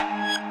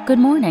Good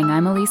morning,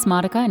 I'm Elise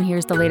Modica, and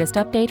here's the latest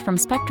update from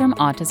Spectrum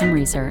Autism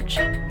Research.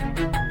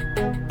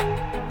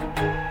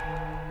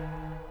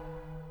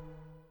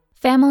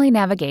 Family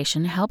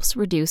Navigation Helps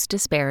Reduce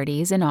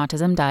Disparities in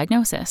Autism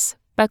Diagnosis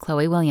by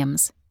Chloe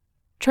Williams.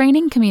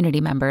 Training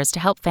community members to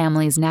help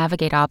families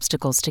navigate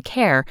obstacles to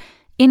care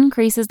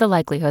increases the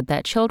likelihood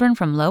that children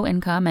from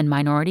low-income and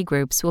minority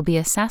groups will be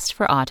assessed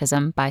for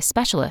autism by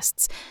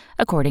specialists,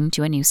 according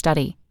to a new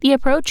study. The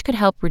approach could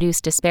help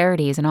reduce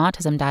disparities in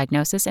autism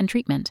diagnosis and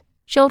treatment.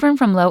 Children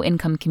from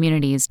low-income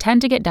communities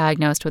tend to get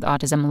diagnosed with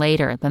autism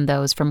later than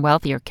those from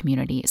wealthier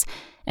communities,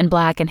 and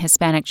Black and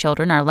Hispanic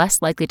children are less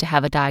likely to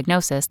have a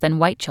diagnosis than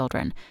white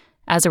children.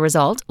 As a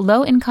result,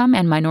 low-income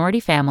and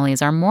minority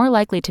families are more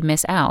likely to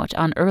miss out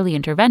on early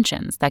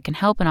interventions that can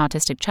help an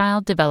autistic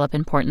child develop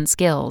important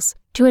skills.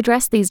 To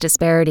address these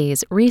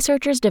disparities,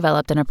 researchers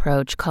developed an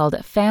approach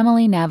called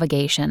Family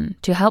Navigation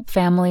to help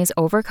families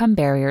overcome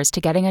barriers to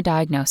getting a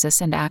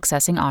diagnosis and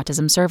accessing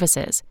autism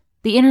services.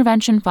 The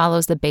intervention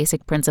follows the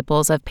basic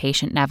principles of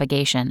patient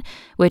navigation,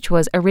 which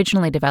was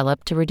originally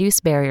developed to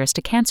reduce barriers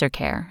to cancer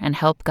care and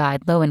help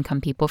guide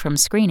low-income people from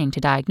screening to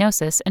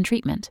diagnosis and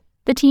treatment.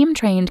 The team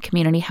trained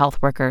community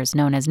health workers,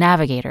 known as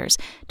navigators,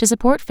 to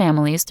support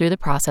families through the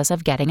process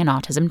of getting an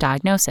autism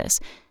diagnosis.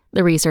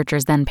 The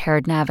researchers then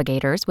paired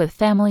navigators with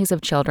families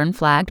of children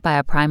flagged by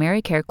a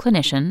primary care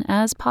clinician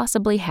as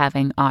possibly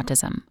having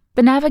autism.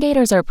 The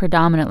navigators are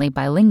predominantly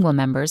bilingual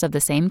members of the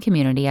same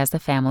community as the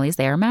families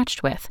they are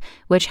matched with,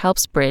 which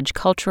helps bridge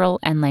cultural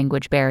and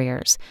language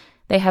barriers.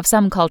 They have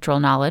some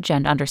cultural knowledge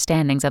and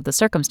understandings of the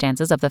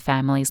circumstances of the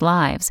families'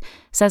 lives,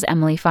 says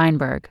Emily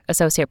Feinberg,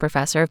 Associate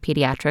Professor of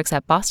Pediatrics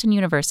at Boston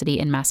University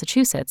in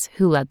Massachusetts,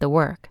 who led the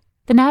work.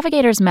 The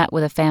navigators met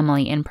with a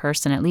family in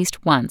person at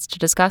least once to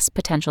discuss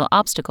potential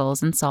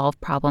obstacles and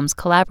solve problems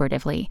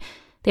collaboratively.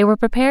 They were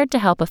prepared to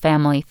help a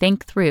family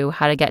think through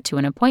how to get to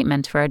an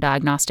appointment for a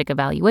diagnostic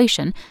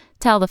evaluation,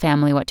 tell the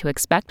family what to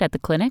expect at the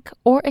clinic,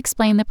 or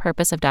explain the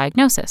purpose of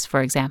diagnosis,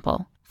 for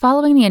example.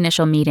 Following the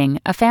initial meeting,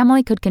 a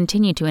family could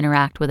continue to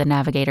interact with a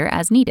navigator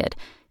as needed.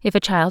 If a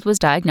child was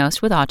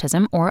diagnosed with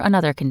autism or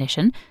another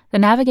condition, the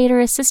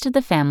navigator assisted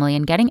the family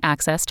in getting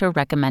access to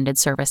recommended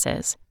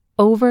services.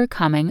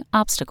 Overcoming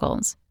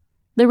obstacles.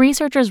 The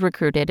researchers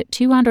recruited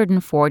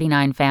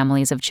 249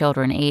 families of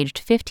children aged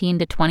 15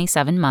 to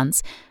 27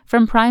 months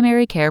from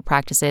primary care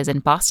practices in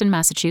Boston,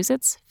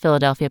 Massachusetts,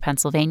 Philadelphia,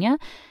 Pennsylvania,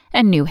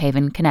 and New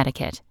Haven,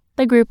 Connecticut.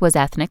 The group was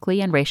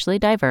ethnically and racially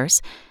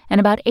diverse, and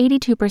about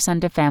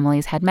 82% of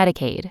families had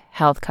Medicaid,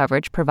 health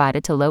coverage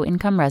provided to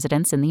low-income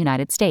residents in the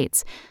United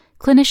States.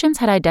 Clinicians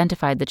had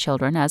identified the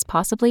children as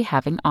possibly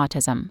having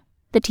autism.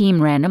 The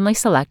team randomly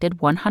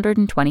selected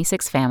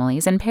 126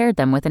 families and paired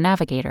them with a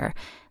navigator.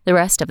 The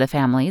rest of the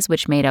families,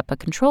 which made up a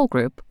control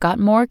group, got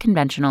more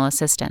conventional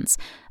assistance.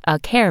 A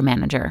care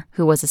manager,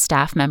 who was a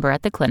staff member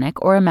at the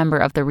clinic or a member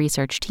of the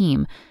research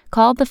team,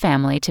 called the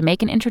family to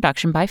make an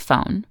introduction by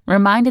phone,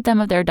 reminded them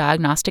of their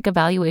diagnostic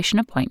evaluation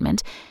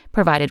appointment,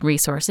 provided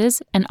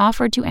resources, and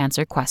offered to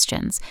answer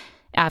questions.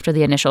 After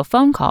the initial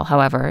phone call,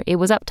 however, it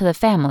was up to the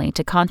family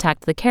to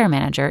contact the care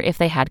manager if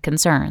they had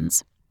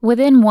concerns.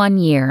 Within 1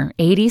 year,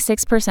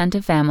 86%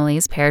 of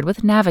families paired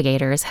with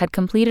navigators had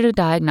completed a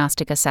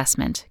diagnostic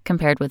assessment,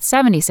 compared with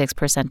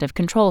 76% of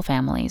control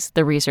families,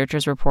 the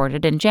researchers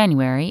reported in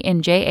January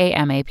in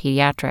JAMA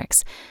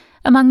Pediatrics.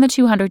 Among the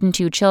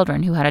 202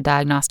 children who had a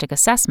diagnostic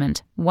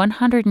assessment,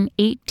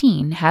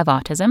 118 have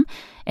autism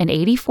and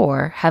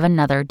 84 have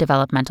another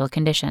developmental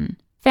condition.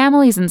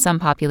 Families in some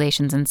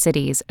populations and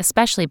cities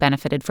especially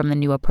benefited from the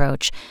new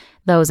approach.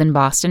 Those in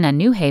Boston and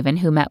New Haven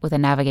who met with a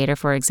navigator,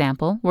 for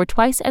example, were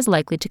twice as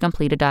likely to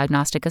complete a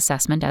diagnostic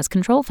assessment as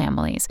control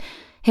families.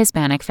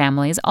 Hispanic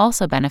families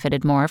also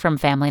benefited more from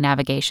family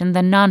navigation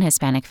than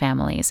non-Hispanic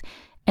families,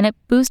 and it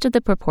boosted the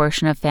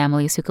proportion of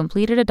families who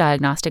completed a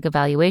diagnostic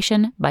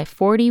evaluation by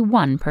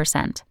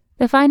 41%.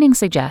 The findings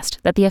suggest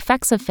that the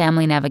effects of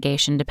family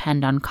navigation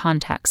depend on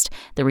context,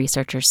 the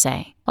researchers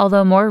say.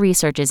 Although more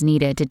research is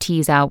needed to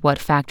tease out what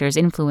factors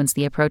influence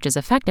the approach's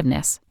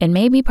effectiveness, it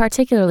may be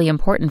particularly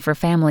important for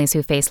families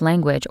who face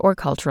language or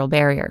cultural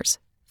barriers.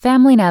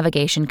 Family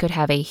navigation could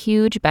have a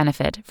huge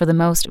benefit for the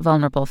most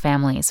vulnerable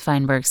families,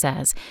 Feinberg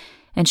says,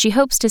 and she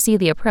hopes to see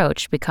the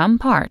approach become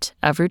part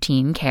of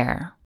routine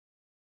care.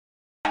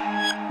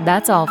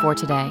 That's all for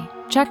today.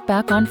 Check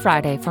back on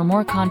Friday for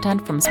more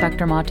content from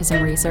Spectrum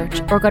Autism Research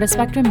or go to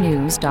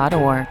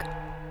spectrumnews.org.